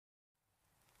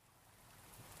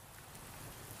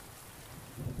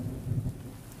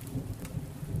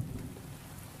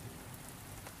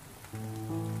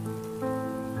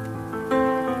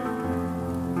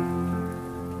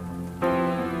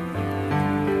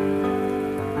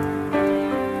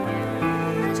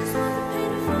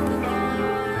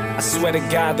I swear to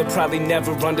God, they'll probably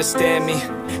never understand me.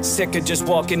 Sick of just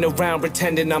walking around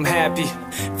pretending I'm happy.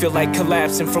 Feel like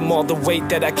collapsing from all the weight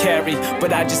that I carry,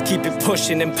 but I just keep it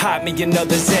pushing and pop me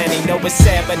another Xanny. Know it's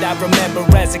sad, but I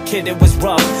remember as a kid it was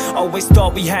rough. Always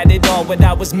thought we had it all, what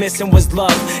I was missing was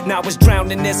love. Now I was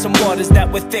drowning in some waters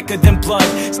that were thicker than blood.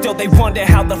 Still they wonder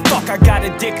how the fuck I got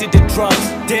addicted to drugs.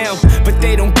 Damn, but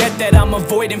they don't get that I'm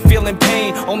avoiding feeling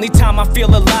pain. Only time I feel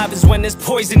alive is when there's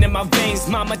poison in my veins.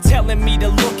 Mama telling me to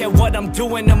look at what I'm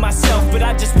doing to myself, but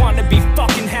I just wanna be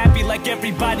fucking happy like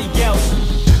everybody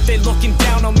else. They looking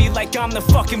down on me like I'm the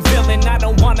fucking villain. I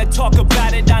don't wanna talk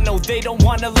about it, I know they don't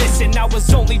wanna listen. I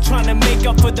was only trying to make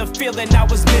up for the feeling I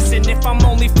was missing. If I'm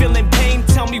only feeling pain,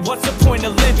 tell me what's the point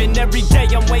of living? Every day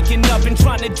I'm waking up and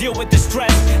trying to deal with the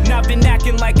stress, and I've been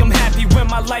acting like I'm happy when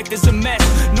my life is a mess.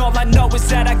 And all I know is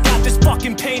that I got this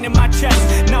fucking pain in my chest.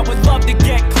 And I would love to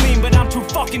get clean, but I'm too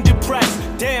fucking depressed.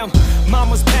 Damn, mom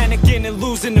was panicking and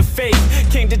losing her faith.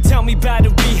 Came to tell me about a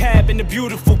rehab in a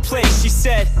beautiful place. She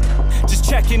said, just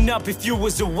checking up if you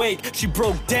was awake. She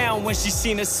broke down when she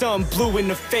seen her son blue in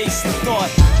the face and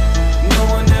thought, no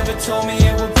one ever told me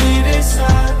it would be this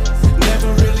hard.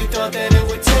 Never really thought that it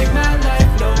would take my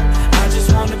life, no. I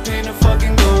just want the pain to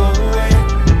fucking go away.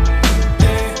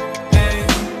 Hey, hey,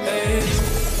 hey.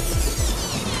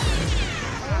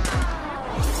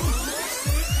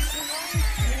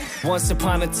 Once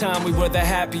upon a time we were the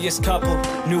happiest couple.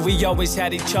 Knew we always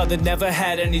had each other, never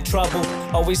had any trouble.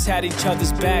 Always had each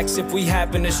other's backs if we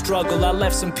happened to struggle. I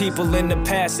left some people in the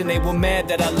past and they were mad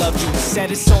that I loved you.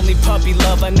 Said it's only puppy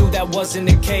love, I knew that wasn't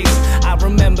the case. I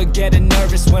remember getting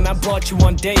nervous when I brought you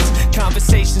on dates.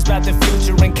 Conversations about the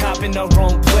future and copping our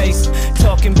own place.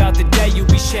 Talking about the day you'd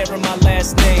be sharing my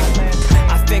last name.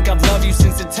 I think I've loved you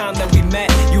since the time that we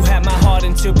met. You had my heart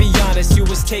and to be honest, you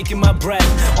was taking my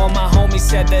breath. All my homies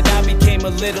said that I became a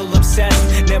little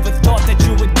obsessed. Never thought that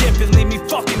you would dip and leave me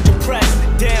fucking depressed.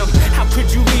 Damn, how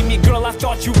could you leave me, girl? I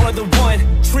thought you were the one.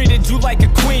 Treated you like a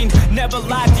queen, never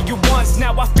lied to you once.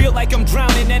 Now I feel like I'm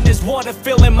drowning and there's water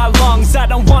filling my lungs. I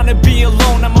don't wanna be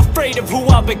alone, I'm afraid of who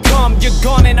I'll become. You're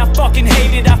gone and I fucking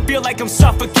hate it, I feel like I'm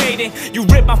suffocating. You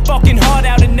ripped my fucking heart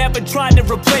out and never tried to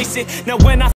replace it. Now when I